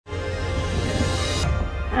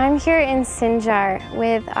I'm here in Sinjar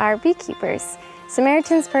with our beekeepers.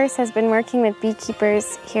 Samaritan's Purse has been working with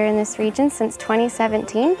beekeepers here in this region since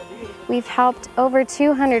 2017. We've helped over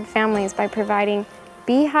 200 families by providing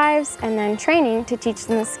beehives and then training to teach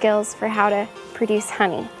them the skills for how to produce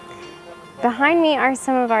honey. Behind me are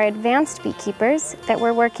some of our advanced beekeepers that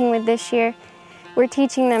we're working with this year. We're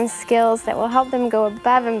teaching them skills that will help them go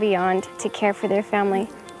above and beyond to care for their family.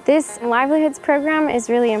 This livelihoods program is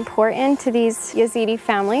really important to these Yazidi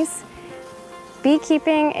families.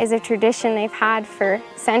 Beekeeping is a tradition they've had for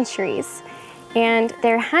centuries, and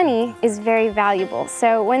their honey is very valuable.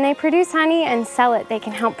 So when they produce honey and sell it, they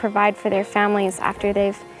can help provide for their families after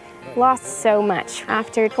they've lost so much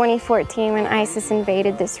after 2014 when ISIS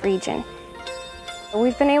invaded this region.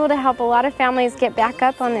 We've been able to help a lot of families get back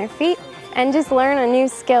up on their feet and just learn a new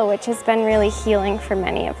skill, which has been really healing for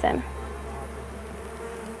many of them.